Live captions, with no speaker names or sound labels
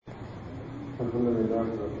الحمد لله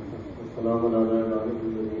والسلام على عباده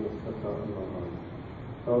الذين اصطفى أما بعد.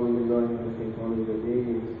 أعوذ بالله من الشيطان الرجيم.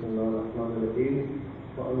 بسم الله الرحمن الرحيم.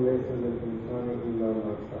 وأن ليس للإنسان إلا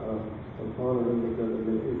ما سعى. سبحان ربك رب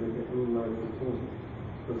العزة عما يصفون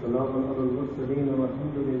وسلام على المرسلين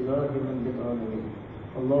والحمد لله رب العالمين.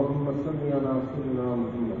 اللهم صل على سيدنا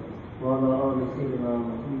محمد وعلى آل سيدنا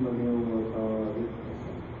محمد وبارك وسلم.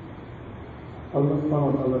 Allah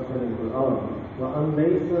subhanahu wa ta'ala said in Quran, وَأَنْ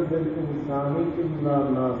لَيْسَ بِالْإِنسَانِ إِلَّا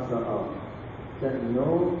مَا سَعَى, that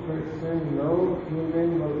no person, no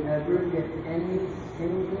human will ever get any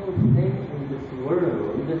single thing in this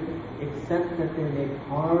world except that they make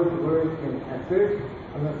hard work and effort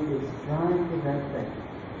unless they strive for that thing.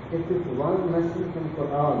 It's just one lesson from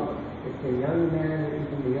Quran. If the young man,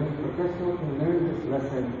 even the young professional can learn this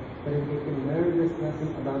lesson, but if they can learn this lesson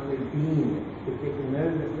about their deen, if they can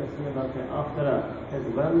learn this lesson about their akhirah, as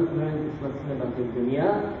well as learn this lesson about their dunya,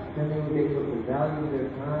 then they will be able to value their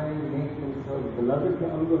time, make themselves beloved to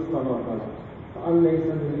Allah subhanahu wa ta'ala. فَأَنْ لَيْسَ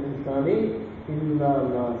لِلْإِنسَانِ إِلَّا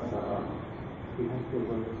مَا سَعَى. You have to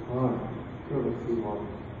work hard for what you want.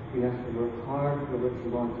 You have to work hard for what you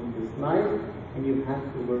want in this life, and you have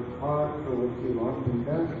to work hard for what you want in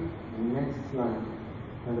the next life.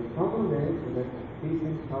 Now the problem is that these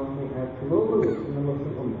things probably have globally in the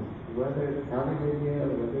Muslim Ummah, whether it's Saudi Arabia,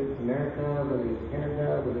 whether it's America, whether it's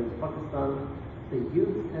Canada, whether it's Pakistan, the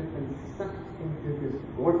youth have been sucked into this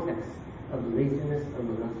vortex of laziness of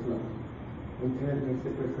Rasulullah. Internet makes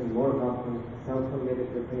a person more welcome, cell phone made a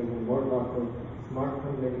person even more welcome,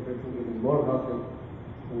 smartphone made a person even more welcome.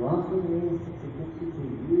 Welcome means to get you to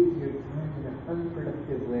use your time in an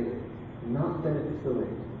unproductive way, not beneficial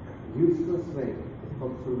way, useless way. It's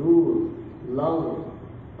called surur, love.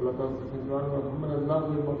 Allah Ta'ala says in Quran,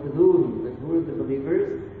 that who are the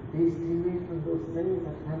believers, they stay away from those things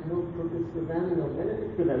that have no purpose for them, no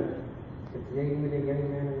benefit for them. But today you meet a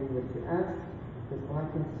young man and what you ask, because I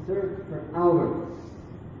can search for hours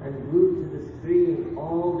and glued to the screen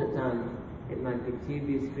all the time. It might be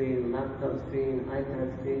TV screen, laptop screen, iPad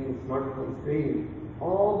screen, smartphone screen,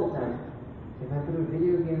 all the time. If I put a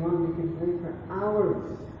video game on, you can play for hours.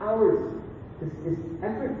 This is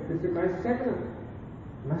effort. This requires stamina.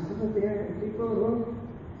 Mashallah, there are people who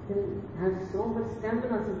can have so much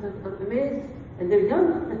stamina. Sometimes I'm amazed. And they're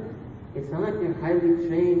young. It's not like they're highly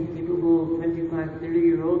trained, capable, 25,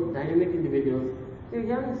 30-year-old, dynamic individuals. They're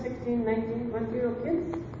young, 16, 19, 20-year-old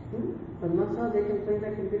kids. But mashallah, they can play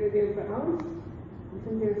that computer game for hours.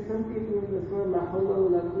 Listen, there are some people in this world, la hawla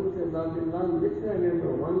wa la quwwata illa billah. Literally, I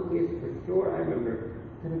remember one case for sure, I remember,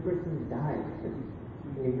 that a person died. Can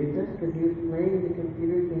you believe that? Because he was playing the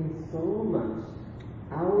computer game so much,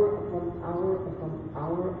 hour upon hour upon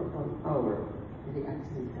hour upon hour, that he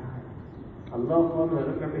actually died. Allah, I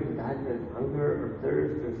don't remember if he died of hunger or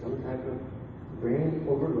thirst or some type of brain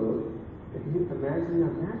overload. But can you imagine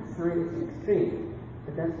now that sign is extreme?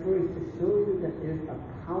 But that story is to show you that there's a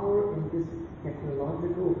power in this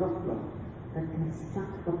technological ghafla that can suck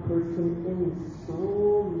a person in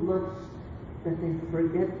so much that they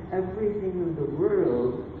forget everything in the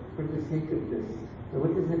world for the sake of this. Now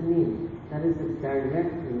what does that mean? That is a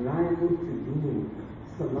direct rival to deen.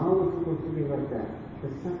 Salah was supposed to be like that. To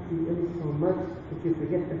suck you in so much that you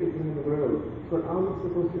forget everything in the world. Quran was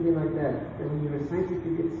supposed to be like that. That when you recite it,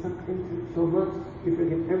 you get sucked into it so much, you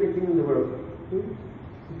forget everything in the world. To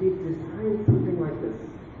be designed something like this,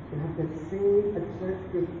 to have that same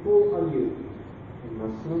attractive pull on you. And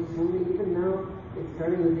Muslims, even now, it's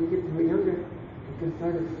starting with the kids who are younger. You can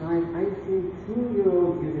start at 5. I've seen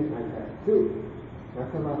 2-year-olds using iPad. 2.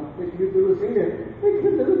 MashaAllah, the cute little finger. The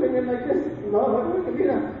cute little finger like this. Allahu Akbar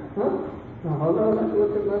Kabira.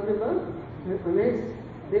 I'm amazed.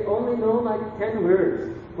 They only know like 10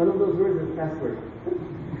 words. One of those words is password.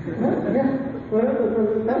 Yeah, one of those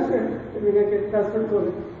words is password. Let me get password for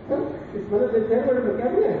it. It's one of the 10 word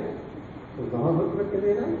vocabulary.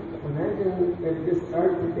 Imagine if this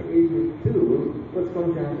starts at the age of 2, what's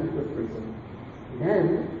going to happen to this person?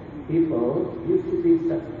 Then, people used to be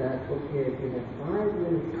such that, okay, if you have 5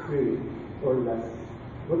 minutes free or less,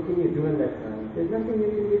 what can you do in that time? There's nothing you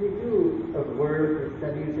can really do of work or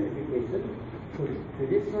studies or education. So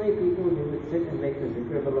traditionally people would sit and make the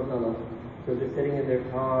zikr of Allah. So they're sitting in their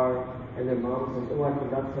car and their mom says, oh, I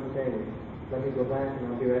forgot something. Let me go back and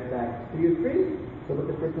I'll be right back. So you're free. So what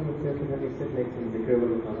the person would say is, let me sit and make some zikr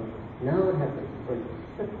of Allah. Now what happens?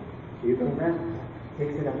 You come back,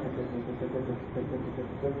 takes it up, right?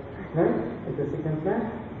 Until she comes back.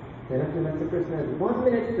 Then after that the person has 1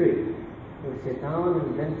 minute free. So Shaitan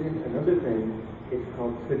invented another thing. It's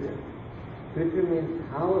called Twitter. Twitter means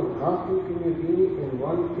how ghafil can you be in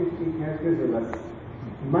 150 characters or less.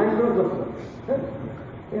 Micro ghafla.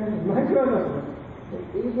 Yeah, micro.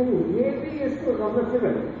 Even maybe is still not much of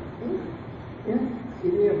it. Yeah,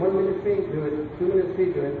 give me a 1 minute free to it, 2 minutes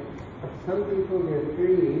free to it. But some people, they're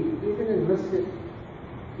free, even in masjid.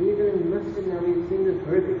 Even in masjid now we've seen this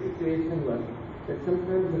horrific situation that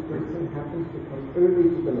sometimes a person happens to come early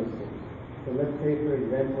to the masjid. So let's say, for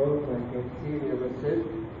example, I can see the masjid,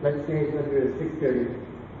 let's say it's under 6:30,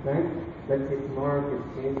 right? Let's say tomorrow it's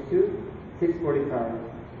changed to 6:45.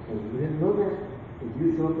 And you didn't know that.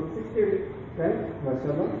 You show up at 6:30, right?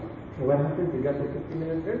 MashaAllah. So what happens? You got there 50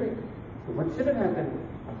 minutes early. So what should have happened?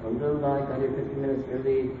 Alhamdulillah, I got here 50 minutes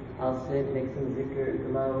early. I'll sit, make some zikr,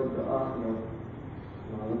 tilawah, dua. No.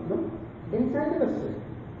 Inside the masjid.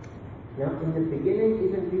 Now, in the beginning,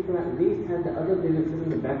 even people at least had the other thing that sit in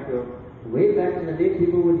the back row. Way back in the day,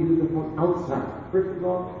 people would use the phone outside. First of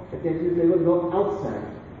all, if they used, they would go outside.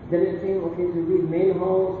 Then it came, okay, to read main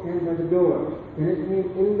hall, stand by the door. Then it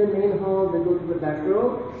came in the main hall, they go to the back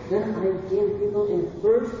row. Then I've seen people in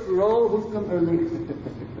first row who's come early.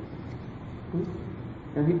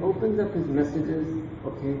 Now he opens up his messages.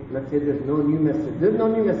 Okay, let's say there's no new message. There's no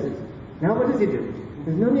new message. Now what does he do?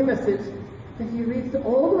 There's no new message. Then he reads the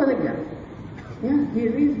old one again. Yeah, he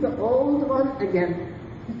reads the old one again.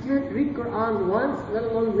 He can't read Quran once, let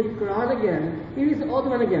alone read Quran again. He reads the old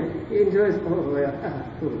one again. He enjoys, oh yeah.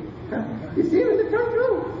 You see him in the front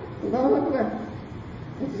row. Allahu Akbar.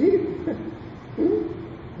 You see?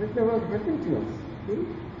 What the world happened to us?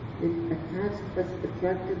 It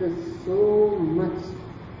attracted us so much.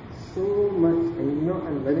 And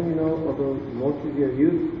I'm letting you know, although most of your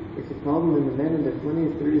youth, it's a problem in the men in their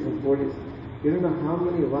 20s, 30s, and 40s. You don't know how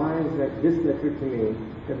many wives that this letter to me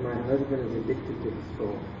that my husband is addicted to his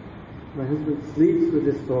phone. My husband sleeps with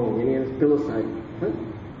his phone and he has pillow side.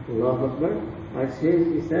 Allahu Akbar. Our Shaykh,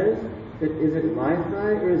 he says, that is it Wi-Fi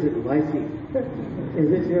or is it Wi-Fi?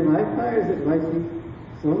 Is it your Wi-Fi or is it Wi-Fi?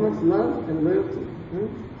 So much love and loyalty.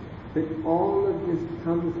 But all of this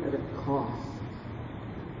comes at a cost.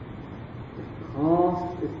 The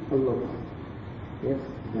cost is Allah. Yes,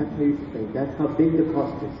 that's how you think. That's how big the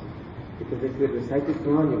cost is. Because if you had recited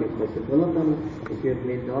Quran, you get closer to Allah Ta'ala. If you had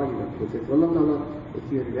made dua, you get closer to Allah Ta'ala. If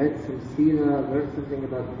you had read some seerah, learned something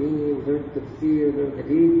about deen, learned tafsir, learned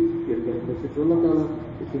hadith, you'd get closer to Allah Ta'ala.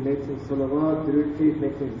 If you made some salawat, durood sharif,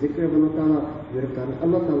 made some zikr of Allah Ta'ala, you would have gotten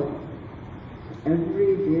Allah Ta'ala.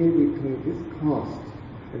 Every day we pay this cost,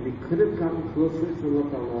 and we could have gotten closer to Allah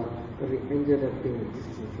Ta'ala, but we ended up being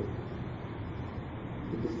distant from Him.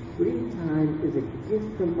 Because free time is a gift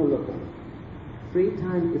from Allah Ta'ala. Free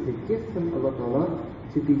time is a gift from Allah Ta'ala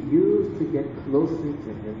to be used to get closer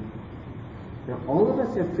to Him. Now all of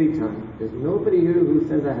us have free time. There's nobody here who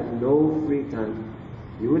says I have no free time.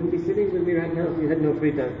 You wouldn't be sitting with me right now if you had no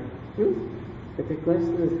free time. But the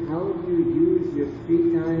question is, how do you use your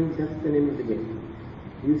free time? That's the name of the game.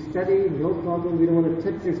 You study, no problem. We don't want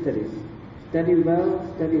to touch your studies. Study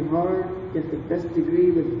well, study hard, get the best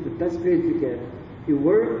degree with the best grades you get. You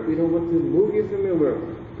work, we don't want to move you from your work.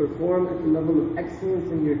 Perform at the level of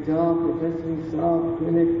excellence in your job, profession, shop,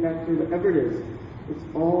 clinic, factory, whatever it is. It's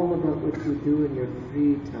all about what you do in your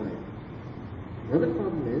free time. Another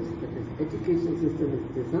problem is that this education system is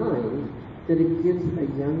designed that it gives a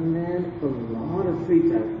young man a lot of free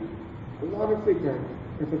time. A lot of free time.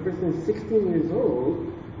 If a person is 16 years old,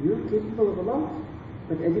 you're capable of a lot.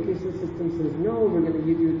 But the education system says, no, we're going to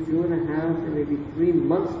give you 2.5 or maybe 3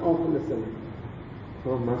 months off in the summer.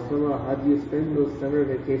 Oh, mashallah, how do you spend those summer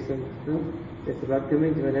vacations? No? It's about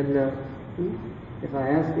coming to an end now. If I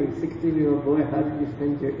ask a 16-year-old boy, how did you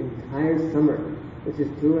spend your entire summer, which is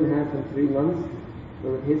 2.5 and 3 months?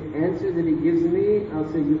 Well, his answer that he gives me,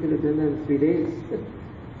 I'll say, you could have done that in 3 days.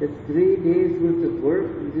 That's 3 days worth of work,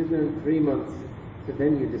 you did that in 3 months. So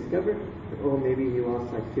then you discover that, oh, maybe he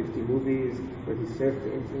watched like 50 movies, or he surfed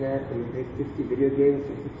the internet, or he played 50 video games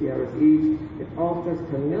for 50 hours each. It all starts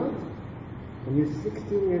coming out. And you're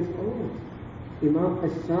 16 years old. Imam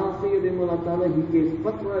Ash-Shafi'i, he gave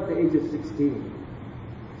fatwa at the age of 16.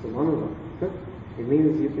 SubhanAllah. It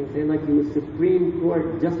means you can say like he was Supreme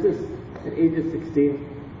Court Justice at age of 16.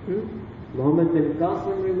 Muhammad bin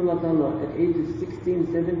Qasim, at age of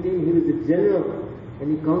 16, 17, he was a general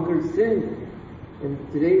and he conquered sin. And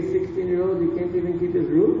today's 16-year-old, he can't even keep his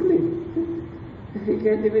room clean. He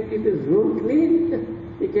can't even keep his room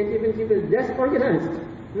clean. He can't even keep his desk organized.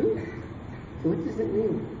 So what does it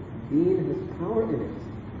mean? Deen has power in it.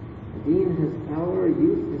 Deen has power,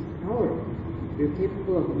 youth has power. You're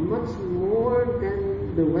capable of much more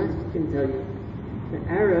than the West can tell you. The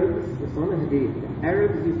Arabs, it's on a hadith, the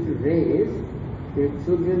Arabs used to raise their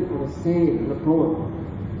children on a saying, on a poem.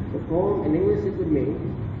 The poem in English it would mean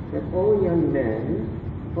that, O young man,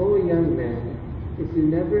 if you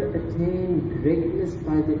never attain greatness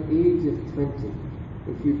by the age of 20,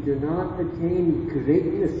 if you do not attain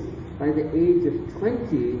greatness by the age of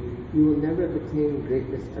 20, you will never attain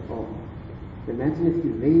greatness at all. Imagine if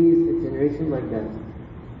you raise a generation like that.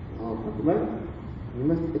 Allahu Akbar. You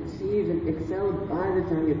must achieve and excel by the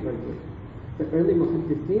time you're 20. The early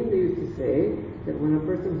muhaddithin, they used to say that when a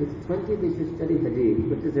person hits 20, they should study hadith.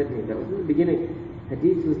 What does that mean? That was in the beginning.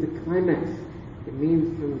 Hadith was the climax. It means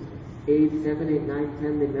from age 7, 8, 9,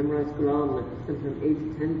 10, they memorize Quran. And from age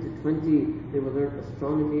 10 to 20, they will learn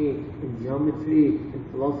astronomy and geometry and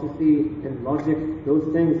philosophy and logic, those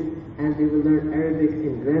things. And they will learn Arabic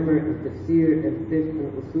and grammar and tafsir and fiqh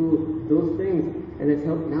and usul, those things. And it's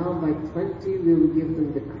helped now by 20, we will give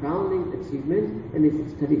them the crowning achievement, and they should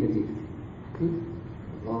study hadith.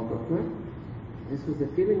 Allahu Akbar. This was the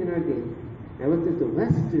feeling in our deen. Now what did the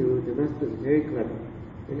West do? The West was very clever.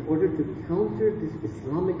 In order to counter this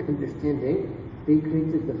Islamic understanding, they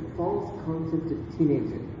created the false concept of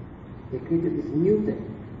teenager. They created this new thing.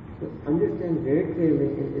 But understand very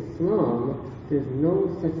clearly, in Islam, there's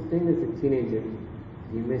no such thing as a teenager.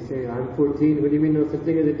 You may say, I'm 14, what do you mean no such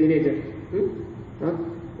thing as a teenager? Huh?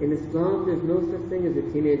 In Islam, there's no such thing as a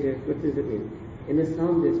teenager. What does it mean? In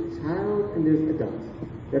Islam, there's child and there's adult.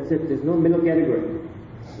 That's it. There's no middle category.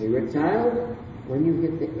 You're a child. When you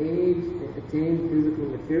hit the age and attain physical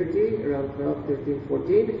maturity, around 12, 13,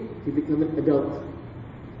 14, you become an adult.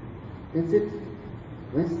 That's it.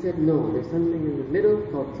 West said no. There's something in the middle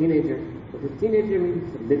called teenager. What does teenager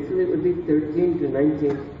mean? So literally it would be 13 to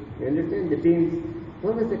 19. You understand? The teens.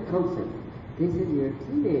 What was the concept? They said you're a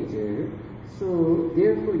teenager, so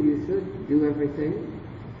therefore you should do everything,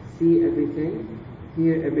 see everything,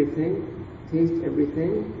 hear everything, taste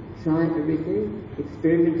everything, try everything,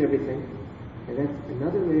 experiment everything. And that's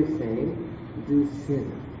another way of saying, do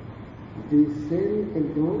sin. Do sin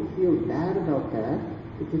and don't feel bad about that,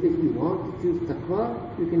 because if you want to choose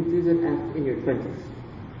taqwa, you can choose it in your 20s.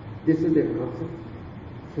 This is their concept.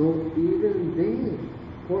 So even they,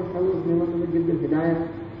 poor fellows, may Allah give them hidayah,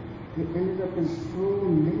 they ended up in so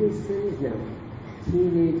many sins now.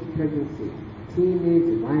 Teenage pregnancy,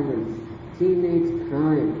 teenage violence, teenage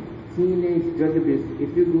crime, teenage drug abuse.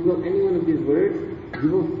 If you Google any one of these words, you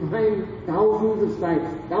will find thousands of sites,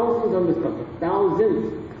 thousands on this topic,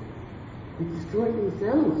 thousands. They destroyed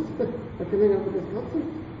themselves by coming up with this concept.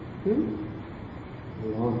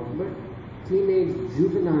 Allah. Teenage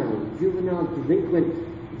juvenile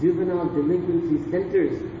delinquency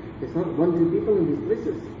centers. There's not 1, 2 people in these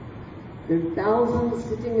places. There are thousands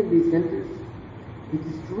sitting in these centers. They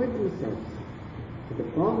destroyed themselves. But the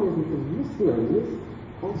problem is that the Muslims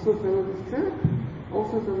also fell in this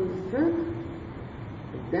trap.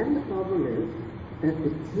 But then the problem is that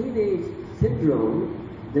the teenage syndrome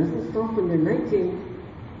doesn't stop when they're 19.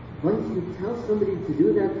 Once you tell somebody to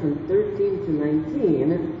do that from 13 to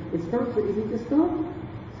 19, it's not so easy to stop.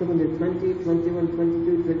 So when they're 20, 21,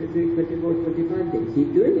 22, 23, 24, 25, they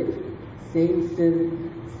keep doing it. Same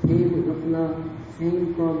sin, same ghafla,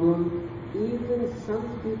 same problem. Even some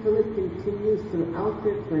people, it continues throughout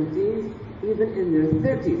their 20s, even in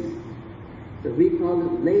their 30s. So we call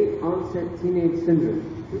it late onset teenage syndrome.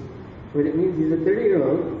 What it means, he's a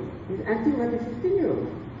 30-year-old, he's acting like a 15-year-old.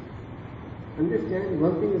 Understand,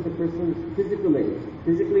 one thing is a person's physical age.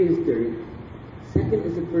 Physically he's 30. Second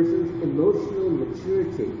is a person's emotional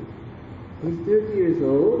maturity. He's 30 years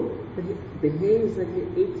old, but he behaves like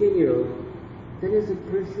an 18-year-old. Then there's a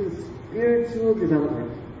person's spiritual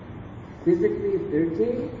development. Physically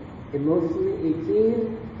 30, emotionally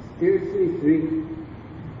 18, spiritually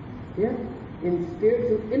 3. Yeah? In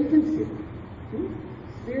spiritual infancy.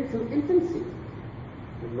 Spiritual infancy.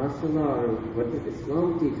 And mashallah, what does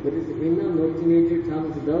Islam teach? What does it mean now? No teenager,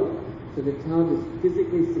 child is adult. So the child is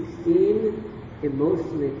physically 16,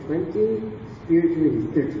 emotionally 20, spiritually he's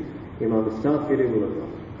 30. Imam al-Shafi'i rahimahullah.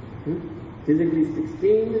 Physically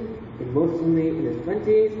 16, emotionally in his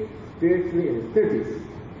 20s, spiritually in his 30s.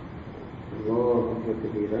 Allahu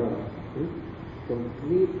Akbar.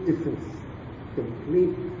 Complete difference.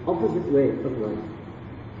 Complete opposite way of life.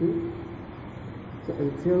 So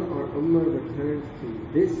until our ummah returns to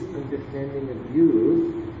this understanding of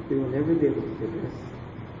youth, we will never be able to progress.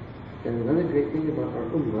 And another great thing about our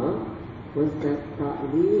ummah was that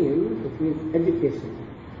ta'aleem, which means education,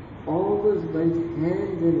 always went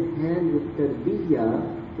hand in hand with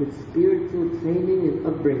tarbiyah, with spiritual training and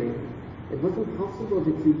upbringing. It wasn't possible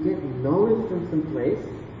that you get knowledge from some place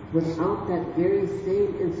without that very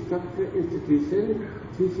same instructor institution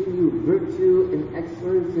teaching you virtue and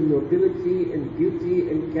excellence and nobility and beauty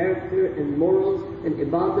and character and morals and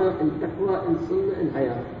ibadah and taqwa and sunnah and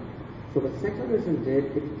hayat. So what secularism did,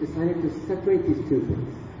 it decided to separate these two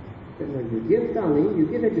things. That when you give ta'lim, you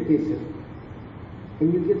give education,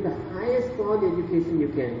 and you give the highest quality education you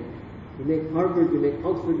can. You make Harvard, you make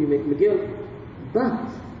Oxford, you make McGill, but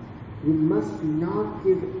you must not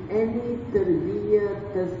give any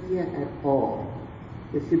tarbiyah, tazkiyah at all.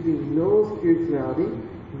 There should be no spirituality,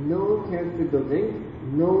 no character building,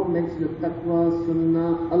 no mention of taqwa,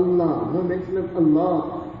 sunnah, Allah, no mention of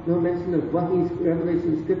Allah, no mention of wahi,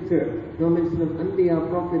 revelation, scripture, no mention of anbiya,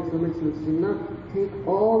 prophets, no mention of sunnah. Take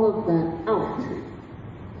all of that out.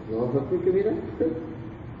 Allahu Akbar Kabira.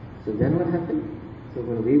 So then what happened? So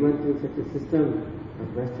when we went through such a system of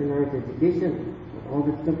westernized education, all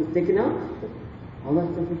that stuff was taken out. All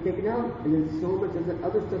that stuff was taken out, and then so much of the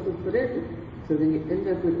other stuff was put in. So then you end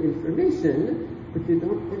up with information, but you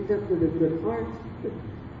don't end up with a good heart.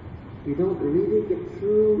 You don't really get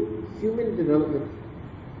true human development.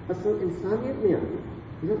 Asal insaniyat mein aati.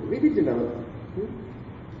 You don't really develop.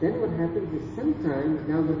 Then what happens is sometimes,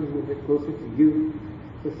 now that we move it closer to youth,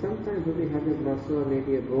 so sometimes what we have is mashallah,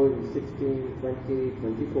 maybe a boy who's 16, 20,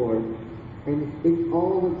 24, and it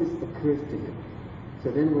all of this occurs to him. So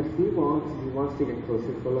then what he wants is he wants to get closer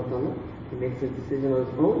to Allah Ta'ala. He makes his decision on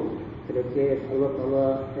his own. That okay, if Allah Ta'ala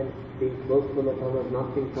and being close to Allah Ta'ala is not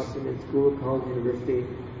being taught him in school, college, university,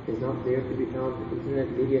 is not there to be found in internet,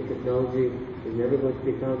 media, technology, is never going to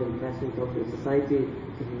be found in fashion, culture, society.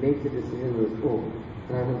 So he makes a decision on his own.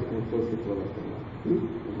 That I want to come closer to Allah Ta'ala.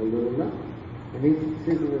 Alhamdulillah. He makes a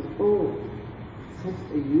decision on his own. Such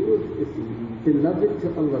a youth is beloved to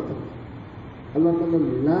Allah Ta'ala. Allah Ta'ala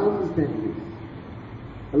loves that youth.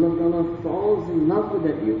 Allah Ta'ala falls in love with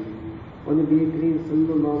that youth. On Nabi Kareem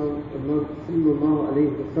sallallahu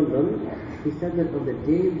alayhi wa sallam, he said that on the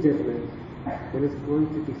day of judgment, when it's going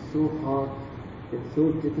to be so hot and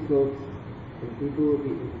so difficult, and people will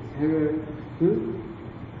be in terror,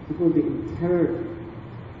 people will be in terror,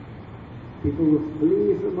 people will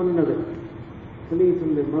flee from one another, flee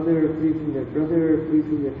from their mother, flee from their brother, flee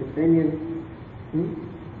from their companion.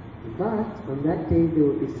 But on that day there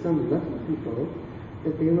will be some lucky people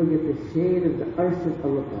that they will get the shade of the arsh of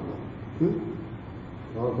Allah Ta'ala.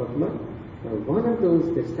 Allahu Akbar. Now one of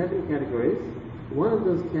those, there's 7 categories. One of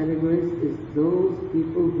those categories is those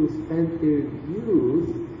people who spent their youth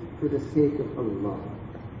for the sake of Allah.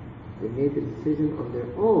 They made the decision on their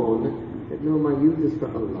own that no, my youth is for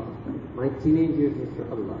Allah. My teenage years is for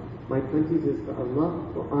Allah. My 20s is for Allah,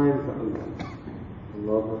 so I'm for Allah.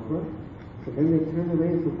 Allahu Akbar. So then they turn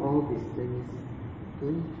away from all these things.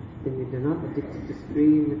 And they're not addicted to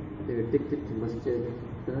screen, they're addicted to masjid,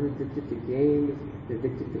 they're not addicted to games, they're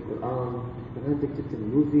addicted to Quran, they're not addicted to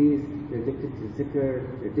movies, they're addicted to zikr,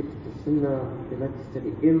 they're addicted to sunnah, they like to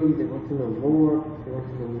study ilm, they want to know more, they want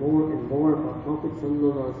to know more and more about Prophet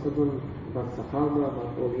sallallahu alaihi wasallam, about Sahaba,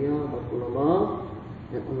 about awliya, about ulama,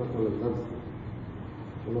 and Allah Ta'ala loves them.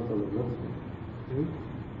 Allah Ta'ala loves them.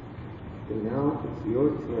 And now it's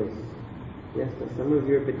your choice. Yes, some of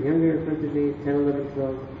you are a bit younger in front of me, 10, 11,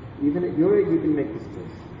 12. Even at your age, you can make this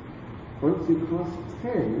choice. Once you cross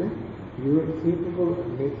 10, you are capable of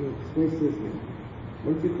making choices now.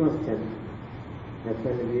 Once you cross 10, that's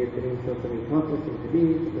why the Nabi Kareem Sallallahu Alaihi Wasallam taught us in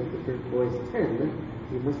Hadith, when the first boy is 10,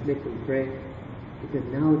 you must make them pray, because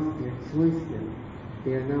now it's their choice now.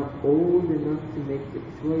 They are now old enough to make the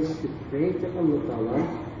choice to pray to Allah Ta'ala.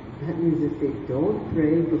 That means if they don't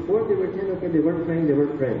pray, before they were 10, okay, they weren't praying,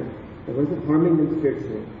 It wasn't harming them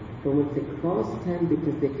spiritually. But once they cross 10,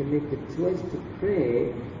 because they can make the choice to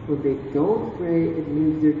pray, when they don't pray, it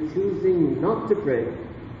means they're choosing not to pray.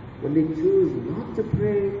 When they choose not to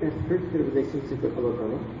pray, that hurts their relationship with Allah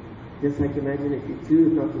Ta'ala. Just like imagine if you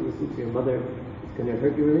choose not to listen to your mother, it's going to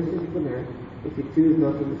hurt your relationship with her. If you choose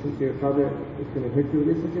not to listen to your father, it's going to hurt your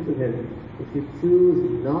relationship with him. If you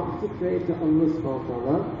choose not to pray to Allah subhanahu wa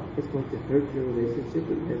ta'ala, it's going to hurt your relationship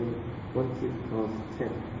with him once you cross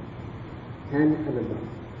 10. 10 and above.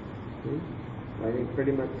 I think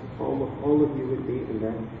pretty much almost all of you would be in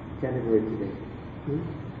that category today.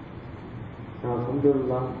 Now,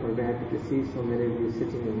 alhamdulillah, we're very happy to see so many of you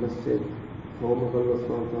sitting in masjid, home of Allah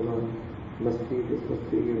subhanahu wa ta'ala. Must be, this must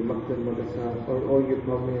be your maktab madrasa, or you're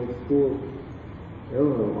probably in school,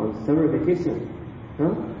 on summer vacation.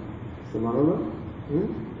 Subhanallah.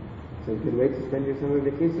 It's a good way to spend your summer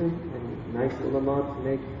vacation, and nice ulama to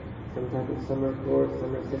make some type of summer course,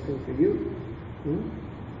 summer session for you.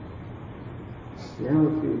 Now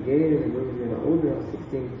if you gave, and when you're older,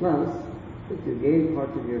 16 plus, if you gave part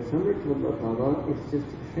of your summer to Allah Ta'ala, it's just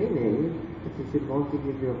training that you should want to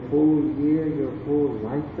give your whole year, your whole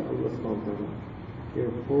life to Allah subhanahu wa ta'ala.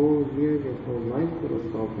 Your whole year, your whole life to Allah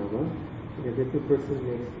subhanahu wa ta'ala. And if a person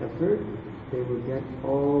makes effort, they will get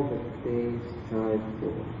all that they strive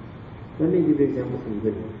for. Let me give you an example from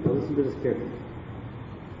Britain. Now listen to this carefully.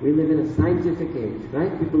 We live in a scientific age,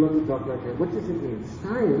 right? People love to talk like that. What does it mean?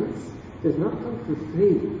 Science does not come for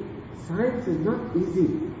free. Science is not easy.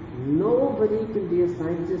 Nobody can be a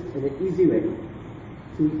scientist in an easy way.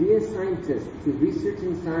 To be a scientist, to research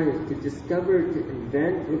in science, to discover, to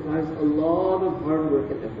invent, requires a lot of hard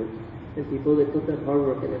work and effort. And people, they put that hard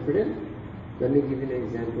work and effort in. Let me give you an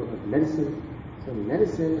example of medicine. So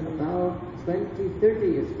medicine, about 30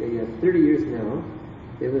 years now,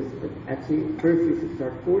 there was, actually, first we should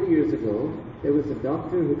start 40 years ago, there was a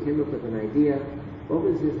doctor who came up with an idea. What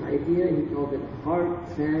was his idea? He called it heart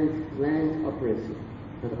transplant operation.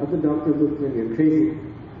 Now the other doctor looked at him, you're crazy. He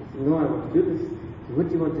said, no, I want to do this. So what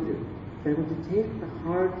do you want to do? He said, I want to take the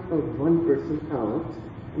heart of one person out,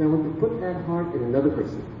 and I want to put that heart in another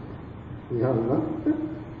person. Ya Allah.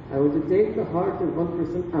 I want to take the heart of one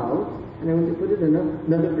person out, and I want to put it in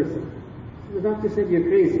another person. So the doctor said, you're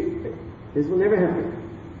crazy. This will never happen.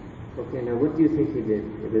 Okay, now what do you think he did?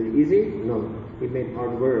 Was it easy? No. He made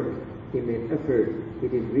hard work. He made effort. He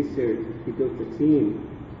did research. He built a team.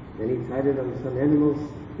 Then he tried it on some animals.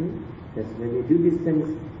 That's when you do these things.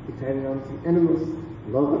 He tried it on some animals.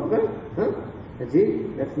 Allahu Akbar.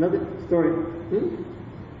 Ajib, that's another story.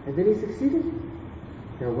 And then he succeeded.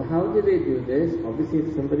 Now, how do they do this? Obviously,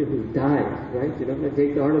 it's somebody who died, right? You're not going to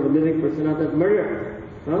take the heart of a living person out of murder.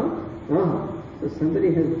 So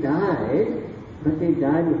somebody has died, but they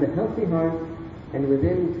died with a healthy heart, and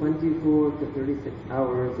within 24 to 36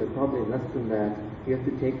 hours, or probably less than that, you have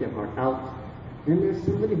to take their heart out. Then there's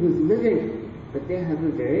somebody who's living, but they have a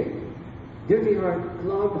very dirty heart,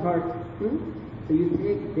 clogged heart. So you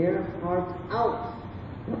take their heart out.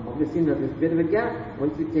 Now, obviously, now there's a bit of a gap.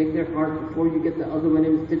 Once you take their heart before you get the other one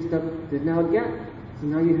in stitched up, there's now a gap. So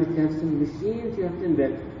now you have to have some machines you have to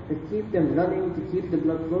invent to keep them running, to keep the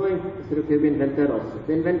blood flowing. They said, okay, we invent that also.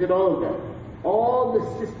 They invented all of that. All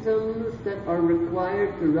the systems that are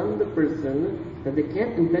required to run the person, that they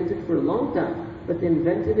can't invent it for a long time, but they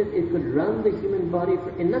invented it, it could run the human body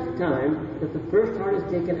for enough time that the first heart is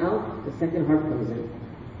taken out, the second heart comes in.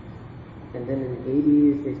 And then in the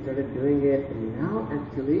 80s, they started doing it, and now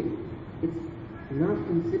actually, it's not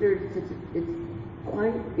considered such it's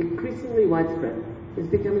quite increasingly widespread. It's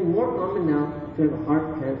becoming more common now to have a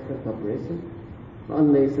heart transplant operation.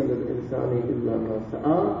 Allah Ta'ala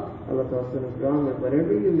is wrong that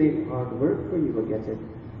whatever you make hard work for, you will get it.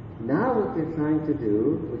 Now what they're trying to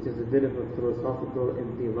do, which is a bit of a philosophical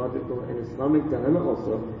and theological and Islamic dilemma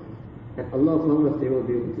also, and Allah knows if they will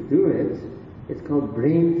be able to do it, it's called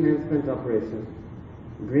brain transplant operation.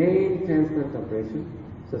 Brain transplant operation.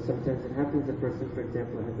 So sometimes it happens, a person, for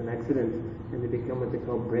example, has an accident, and they become what they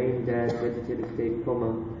call brain dead, vegetative state,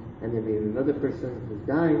 coma, and then there's another person who's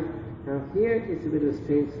dying. Now here it's a bit of a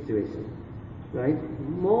strange situation, right?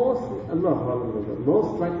 Most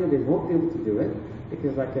likely they won't be able to do it,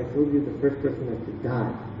 because like I told you, the first person has to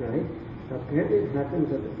die, right? Now apparently it happens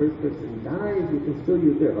that the first person dies, you can still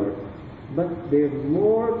use their heart. But they're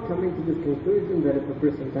more coming to the conclusion that if a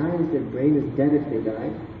person dies, their brain is dead if they die.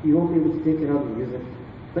 You won't be able to take it out and use it.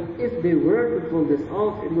 But if they were to pull this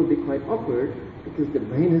off, it will be quite awkward, because the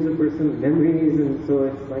brain is a person's memories, and so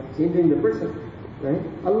it's like changing the person, right?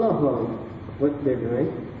 Allah knows what they're doing,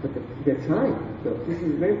 but they're trying. So this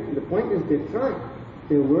is the point is they're trying.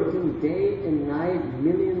 They're working day and night,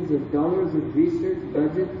 millions of dollars of research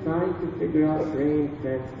budget, trying to figure out brain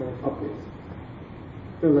transplant operation.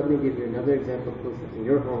 So let me give you another example closer to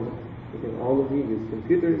your home, because all of you use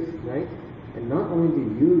computers, right? And not only do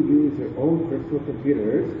you use your own personal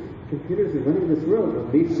computers, computers are running this world.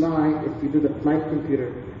 When we fly, if you do the flight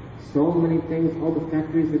computer, so many things, all the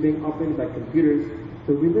factories are being operated by computers.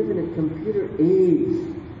 So we live in a computer age.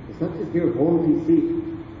 It's not just your home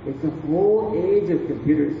PC. It's a whole age of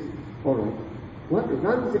computers. Alright. What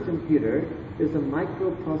runs a computer is a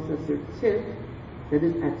microprocessor chip that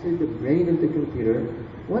is actually the brain of the computer.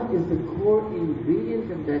 What is the core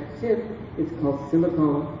ingredient of that chip? It's called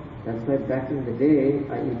silicon. That's why back in the day,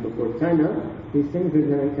 i.e. before China, these things were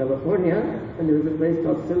done in California, and there was a place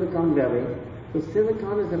called Silicon Valley. So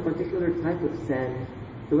silicon is a particular type of sand.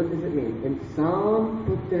 So what does it mean? When some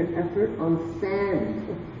put their effort on sand,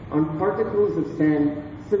 on particles of sand,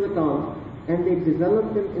 silicon, and they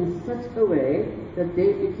developed them in such a way that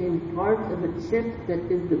they became part of a chip that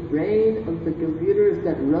is the brain of the computers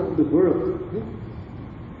that run the world.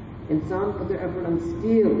 And some put their effort on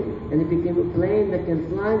steel, and it became a plane that can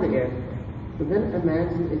fly in the air. So then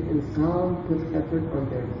imagine if some put effort on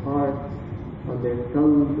their heart, on their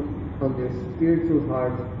qalb, on their spiritual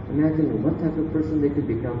heart. Imagine what type of person they could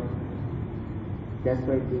become. That's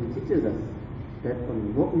why Deen teaches us that a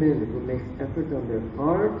mu'min who makes effort on their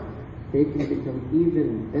heart, they can become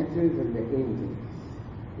even better than the angels.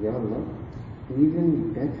 Ya Allah,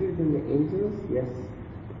 even better than the angels? Yes.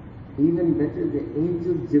 Even better than the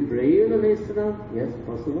angel Jibreel alayhi salam? Yes,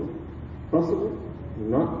 possible. Possible.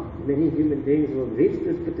 Not many human beings will reach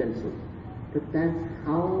this potential. But that's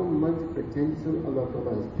how much potential Allah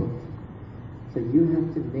Ta'ala has put. So you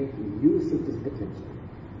have to make use of this potential.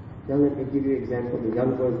 Now let me give you an example the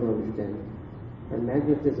young boys will understand.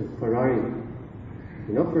 Imagine if there's a Ferrari.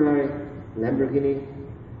 You know Ferrari, Lamborghini,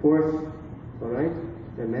 Porsche, alright?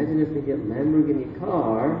 Imagine if we get Lamborghini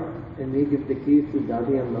car and we give the keys to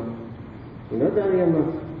Dadi Amma. You know Dadi Amma?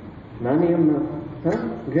 Nani Amma? Huh?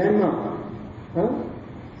 Grandma. Huh?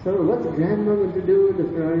 So what's grandma going to do with the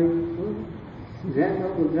Ferrari? Grandma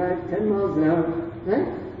will drive 10 miles an hour, right?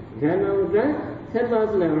 Grandma will drive 10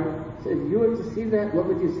 miles an hour. So if you were to see that, what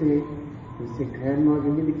would you say? You say, Grandma,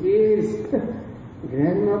 give me the keys.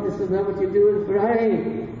 Grandma, this is not what you do with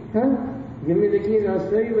Ferrari. Huh? Give me the keys, I'll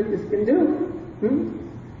show you what this can do.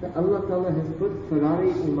 So Allah Ta'ala has put Ferrari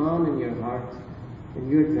Iman in your heart, and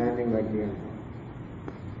you're driving like Grandma.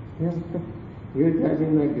 Yeah. You're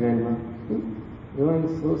driving like Grandma.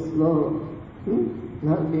 Going so slow.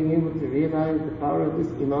 Not being able to realize the power of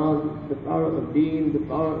this Iman, the power of Deen, the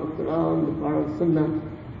power of Quran, the power of Sunnah.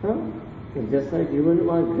 Huh? And just like you wouldn't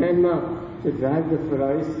want Grandma to drive the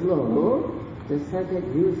Ferrari slow, just like that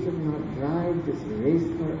you should not drive this race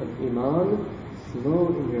car of Iman slow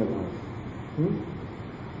in your life. You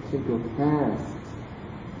should go fast.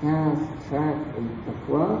 Fast track in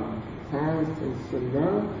taqwa, fast in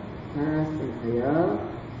sunnah, fast in hayah,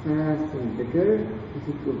 fast in dhikr. You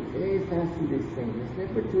should go very fast in these things. It's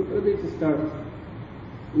never too early to start.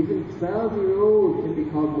 Even 12-year-old can be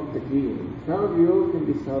called muttaqeen. 12-year-old can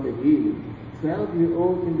be salihin.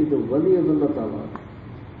 12-year-old can be the wali of Allah Ta'ala.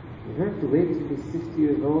 You don't have to wait to be 60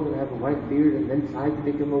 years old and have a white beard and then try to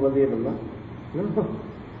become a wali of Allah. No.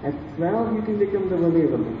 At 12 you can become the wali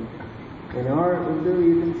of Allah. In our Urdu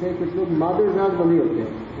you can say, kuch log mother-zaad wali hote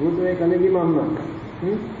hain. Wo to ek alag hi mamla.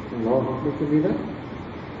 Allahu Akbar kabira.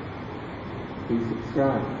 You should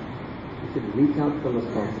strive. You should reach out for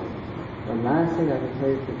responsibility. The last thing I can tell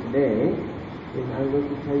you for today is I'm going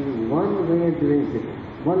to tell you one way of doing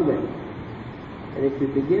zikr. One way. And if you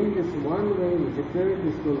begin this one way of zikr,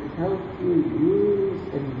 this will help you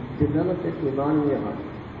use and develop that iman in your heart.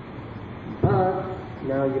 But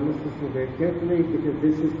now you must listen very carefully because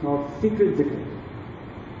this is called secret zikr.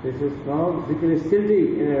 This is called zikr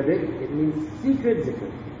sirri in Arabic. It means secret zikr.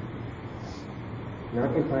 Now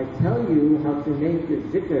if I tell you how to make this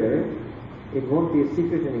zikr, it won't be a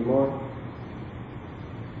secret anymore.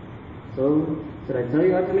 So, should I tell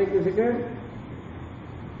you how to make the zikr?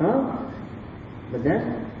 Huh? But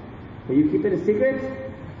then, will you keep it a secret?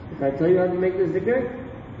 If I tell you how to make the zikr?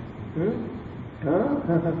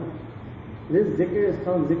 Huh? This zikr is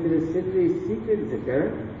called zikr sirri, secret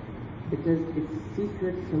zikr, because it's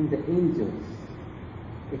secret from the angels.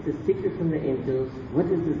 It's a secret from the angels. What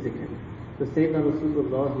is the zikr? So Sayyidina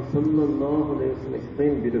Rasulullah sallallahu alayhi wa sallam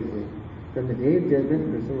explained beautifully. On the day of judgment,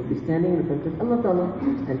 the person will be standing in front of Allah Ta'ala,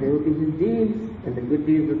 and there will be his deeds, and the good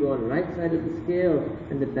deeds will go on the right side of the scale,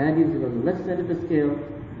 and the bad deeds will go on the left side of the scale.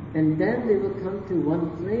 And then they will come to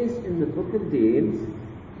one place in the book of deeds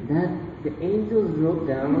that the angels wrote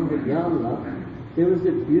down that, Ya Allah, there was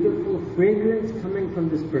a beautiful fragrance coming from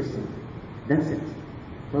this person. That's it.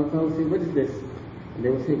 Allah Ta'ala will say, what is this? And they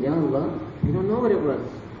will say, Ya Allah, we don't know what it was.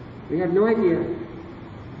 We have no idea.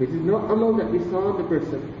 There is no amal that we saw in the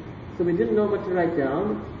person. So we didn't know what to write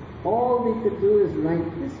down. All we could do is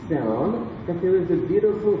write this down, that there was a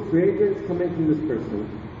beautiful fragrance coming from this person.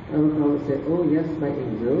 And Allah will say, oh yes, my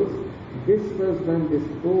angels, this was when this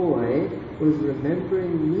boy was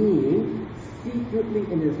remembering me secretly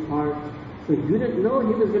in his heart. So you didn't know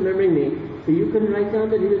he was remembering me. So you couldn't write down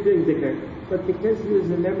that he was doing zikr. But because he was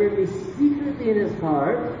remembering me secretly in his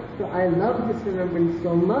heart, so I loved this remembrance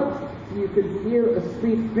so much, so you could feel a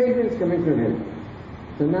sweet fragrance coming from him.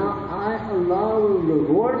 So now Allah will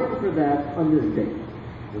reward him for that on this day.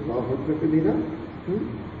 Allahu Akbar kabira.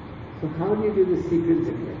 So how do you do the secret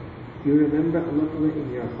zikr? You remember Allah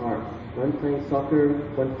in your heart. When playing soccer,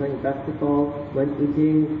 when playing basketball, when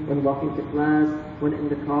eating, when walking to class, when in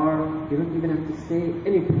the car. You don't even have to say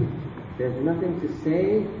anything. There's nothing to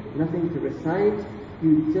say, nothing to recite.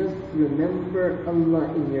 You just remember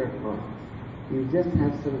Allah in your heart. You just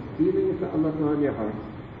have some feeling for Allah in your heart.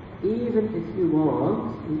 Even if you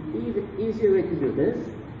want, an even easier way to do this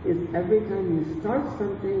is every time you start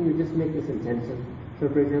something, you just make this intention. So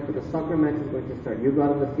for example, the soccer match is going to start. You go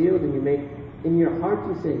out on the field and you make, in your heart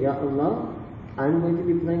you say, Ya Allah, I'm going to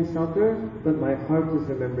be playing soccer, but my heart is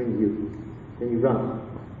remembering you. Then you run,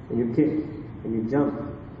 and you kick, and you jump.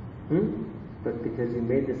 But because you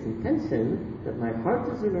made this intention that my heart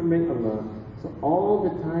is remembering Allah, so all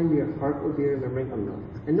the time your heart will be remembering Allah.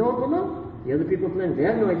 And no one will know. The other people playing, they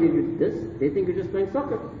have no idea you did this. They think you're just playing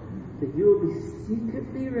soccer. So you will be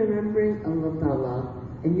secretly remembering Allah Ta'ala,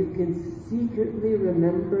 and you can secretly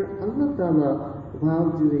remember Allah Ta'ala while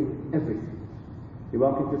doing everything. You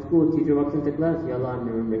walk into school, teacher walks into class, Ya Allah, I'm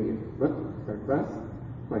remembering you. What? Start class?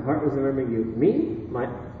 My heart was remembering you. Me? My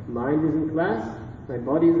mind is in class, my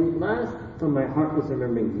body is in class, so my heart was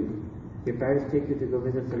remembering you. Your parents take you to go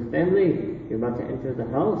visit some family, you're about to enter the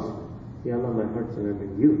house, Ya Allah, my heart's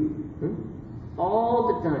remembering you.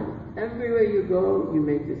 All the time, everywhere you go, you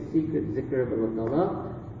make this secret zikr of Allah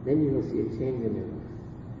Ta'ala, then you will see a change in your life.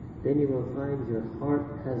 Then you will find your heart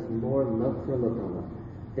has more love for Allah Ta'ala.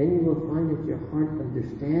 Then you will find that your heart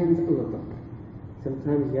understands Allah Ta'ala.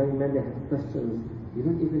 Sometimes young men, they have questions. You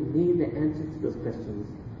don't even need the answer to those questions.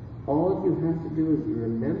 All you have to do is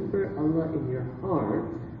remember Allah in your heart.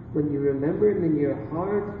 When you remember Him in your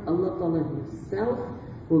heart, Allah Ta'ala Himself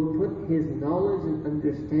will put His knowledge and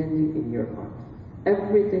understanding in your heart.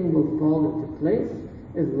 Everything will fall into place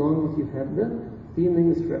as long as you have the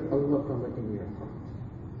feelings for Allah Ta'ala in your heart.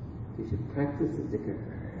 You should practice the zikr.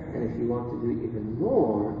 And if you want to do even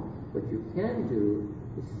more, what you can do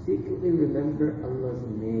is secretly remember Allah's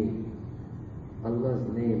name. Allah's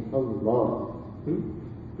name, Allah.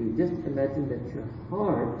 You just imagine that your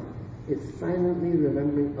heart is silently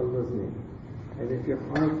remembering Allah's name. As if your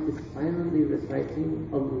heart is silently reciting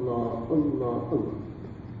Allah, Allah, Allah.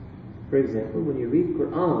 For example, when you read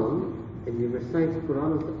Quran and you recite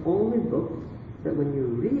Quran, is the only book that when you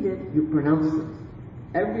read it, you pronounce it.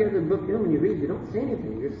 Every other book, when you read, you don't say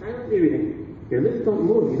anything. You're silently reading. Your lips don't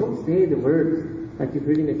move. You don't say the words. Like you're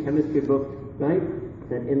reading a chemistry book, right?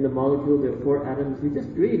 That in the molecule there are 4 atoms. You just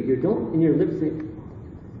read. You don't, in your lips, say.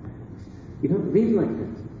 You don't read like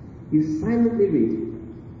that. You silently read.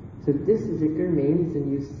 So this zikr means,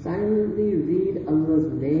 and you silently read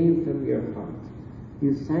Allah's name from your heart.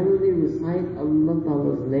 You silently recite Allah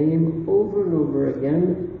Ta'ala's name over and over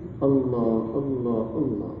again. Allah, Allah,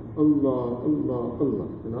 Allah, Allah, Allah, Allah.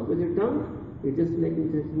 And not with your tongue. You're just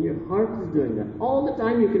making intention. Your heart is doing that. All the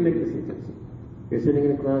time you can make this intention. You're sitting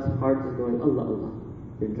in a class, heart is going Allah, Allah.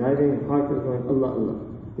 You're driving, heart is going Allah, Allah.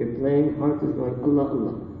 You're playing, heart is going Allah,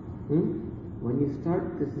 Allah. When you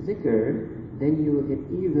start this zikr, then you will get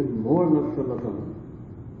even more love for Allah.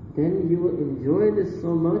 Then you will enjoy this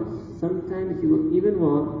so much, sometimes you will even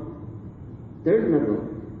want, third level,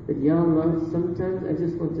 that Ya Allah, sometimes I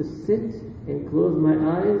just want to sit and close my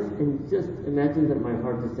eyes and just imagine that my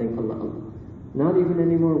heart is saying Allah, Allah. Not even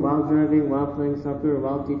anymore while driving, while playing soccer,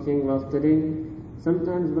 while teaching, while studying.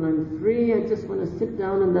 Sometimes when I'm free, I just want to sit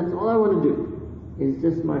down and that's all I want to do. It's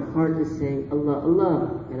just my heart is saying Allah,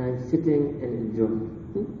 Allah, and I'm sitting and enjoying.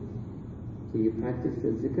 So you practice the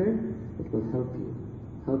zikr, it will help you.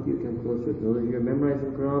 Help you come closer. Know that you're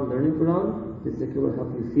memorizing Quran, learning Quran, the zikr will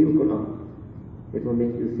help you feel Quran. It will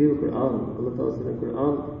make you feel Quran. Allah Ta'ala said in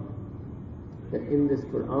Quran, that in this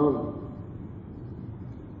Quran,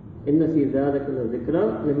 إِنَّ فِي ذَلِكَ لَذِكْرَى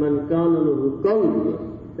لِمَنْ كَانَ لَهُ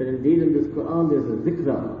قَلْبٌ. That indeed in this Quran there's a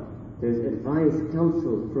zikra, there's advice,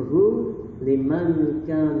 counsel. For who? لِمَنْ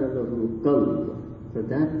كَانَ لَهُ قَلْبٌ. For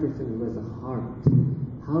that person who has a heart.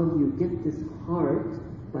 How do you get this heart?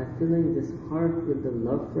 By filling this heart with the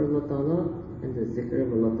love for Allah Ta'ala and the zikr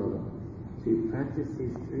of Allah Ta'ala. So you practice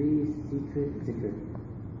these 3 secret zikr.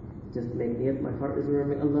 Just make niyat, my heart is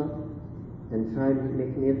remembering Allah. And try to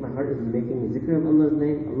make niyat, my heart is making zikr of Allah's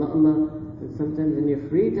name, Allah, Allah. And sometimes in your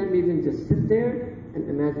free time, you can just sit there and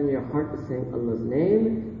imagine your heart is saying Allah's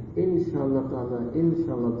name. Inshallah Ta'ala,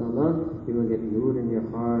 Inshallah Ta'ala, you will get nur in your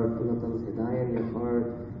heart, Allah Ta'ala's hidayah in your heart.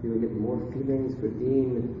 You will get more feelings for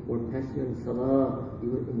deen, more passion in salah. You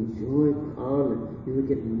will enjoy Quran. You will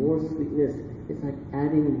get more sweetness. It's like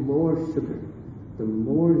adding more sugar. The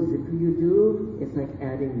more zikr you do, it's like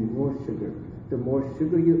adding more sugar. The more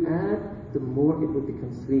sugar you add, the more it will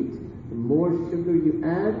become sweet. The more sugar you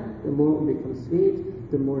add, the more it will become sweet.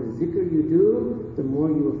 The more zikr you do, the more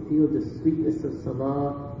you will feel the sweetness of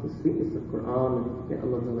salah, the sweetness of Quran. May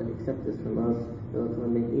Allah Ta'ala accept this from us. May Allah Ta'ala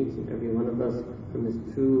make each and every one of us from His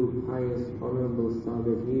true, pious, honorable,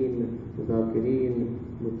 salihin, mudakireen,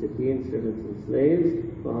 muttaqeen, servants and slaves.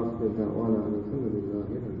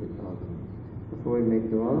 Before we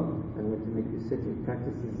make dua, I'm going to make you sit and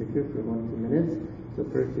practice the zikr for 1-2 minutes. So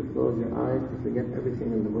first you close your eyes to forget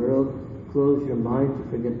everything in the world. Close your mind to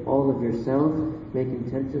forget all of yourself. Make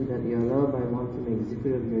intention that, Ya Rab, I want to make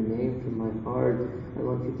zikr of your name from my heart. I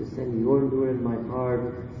want you to send your nur in my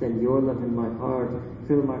heart. Send your love in my heart.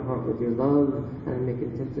 Fill my heart with your love. And I make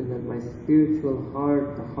intention that my spiritual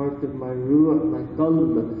heart, the heart of my ruh, my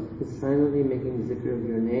qalb, is silently making zikr of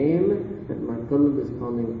your name. That my qalb is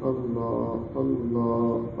calling Allah,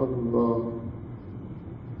 Allah, Allah.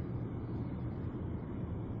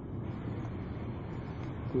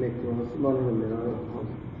 Make dua subhanahu wa ta'ala.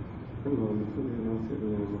 Allahumma salli ala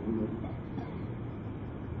sayyidina Muhammad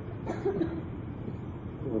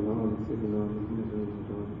wa ala ali sayyidina Muhammad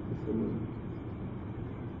wa ala sallam.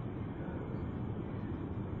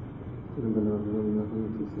 ربنا ظلمنا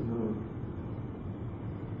أنفسنا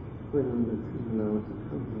وإن لم تغفر لنا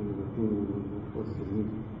وترحمنا لنكن من الخاسرين.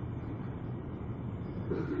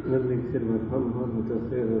 رب اغفر وارحم وأنت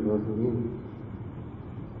خير الراحمين.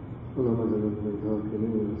 اللهم اجعلنا من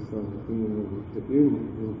الذاكرين الصالحين المتقين.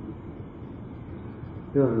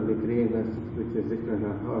 Ya Rabbi Kareem, ask us to put your zikr in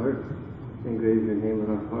our heart, engrave your name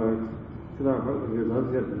in our heart, fill our heart with your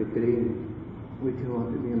love, Ya Rabbi Kareem. We too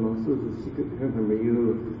want to be amongst those who secretly remember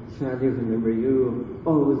you, sadly remember you,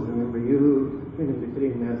 always remember you. Ya Rabbi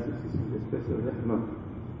Kareem, ask us to send a special rahmah,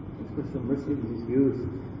 a special mercy to these youth.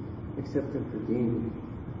 Accept them for deen,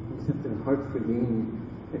 accept their hearts for deen,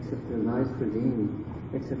 accept their lives for deen,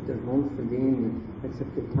 accept their homes for deen,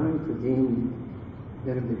 accept their time for deen.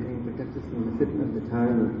 Ya Rabbi Kareem, protect us from the fitna of the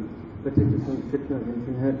time, protect us from the fitna of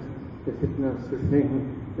internet, the fitna of surfing,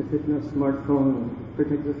 the fitna of smartphone,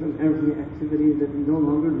 protect us from every activity that no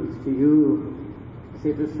longer leads to you,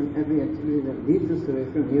 save us from every activity that leads us away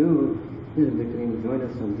from you. Ya Rabbi Kareem, join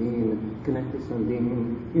us on deen, connect us on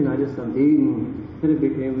deen, unite us on deen. Ya Rabbi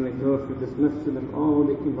Kareem, make dua for this masjid and all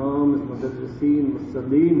the imams, mudarriseen,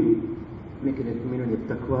 musallin. Make it a community of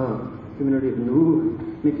taqwa, community of nur,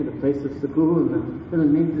 make it a place of sukoon,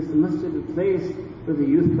 and make this masjid a place where the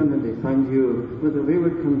youth come and they find you, where the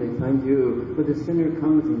wayward come they find you, where the sinner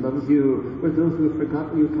comes and loves you, where those who have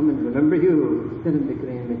forgotten you come and remember you. Then make it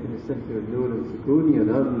a center of nur and sukoon, Ya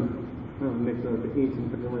Rabb. Make dua for each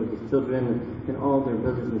and every one of these children, and all their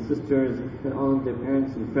brothers and sisters, and all of their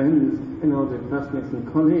parents and friends, and all their classmates and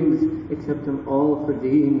colleagues. Accept them all for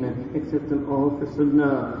deen, accept them all for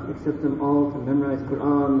sunnah, accept them all to memorize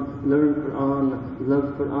Quran, learn Quran,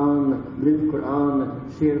 love Quran, live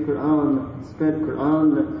Quran, share Quran, spread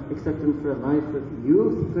Quran. Accept them for a life of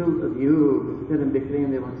youth filled of you. Let them be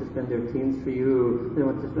clean. They want to spend their teens for you, they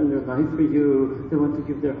want to spend their life for you, they want to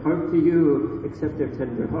give their heart to you. Accept their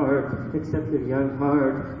tender heart, accept their young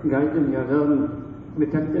heart, guide them, Ya Rabb,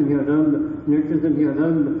 protect them, Ya Rabb, nurture them, Ya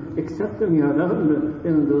Rabb, accept them, Ya Rabb,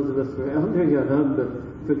 and those of us who are elder, Ya Rabb,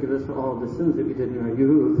 forgive us for all the sins that we did in our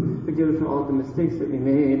youth, forgive us for all the mistakes that we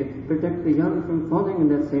made, protect the young from falling in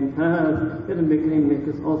that same path. Let them make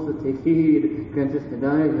us also take heed, grant us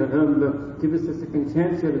hidayah, Ya Rabb, give us a second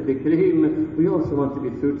chance, Ya Rabbi Kareem. We also want to be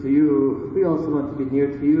true to you, we also want to be near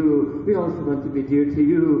to you, we also want to be dear to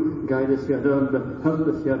you. Guide us, Ya Rabb, help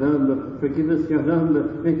us, Ya Rabb, forgive us, Ya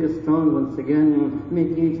Rabb, make us strong once again,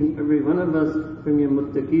 make each and every one of us from your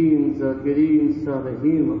muttaqeen, zakireen,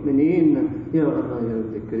 salihin, mu'mineen, Ya Allah, Ya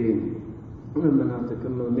Rabbi Kareem. ربنا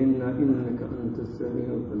تقبل منا إنك أنت السميع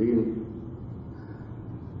العليم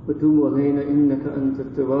وتب علينا إنك أنت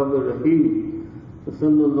التواب الرحيم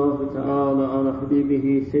وصلى الله تعالى على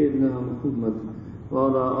حبيبه سيدنا محمد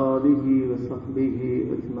وعلى آله وصحبه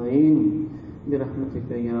أجمعين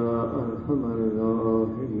برحمتك يا أرحم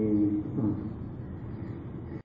الراحمين.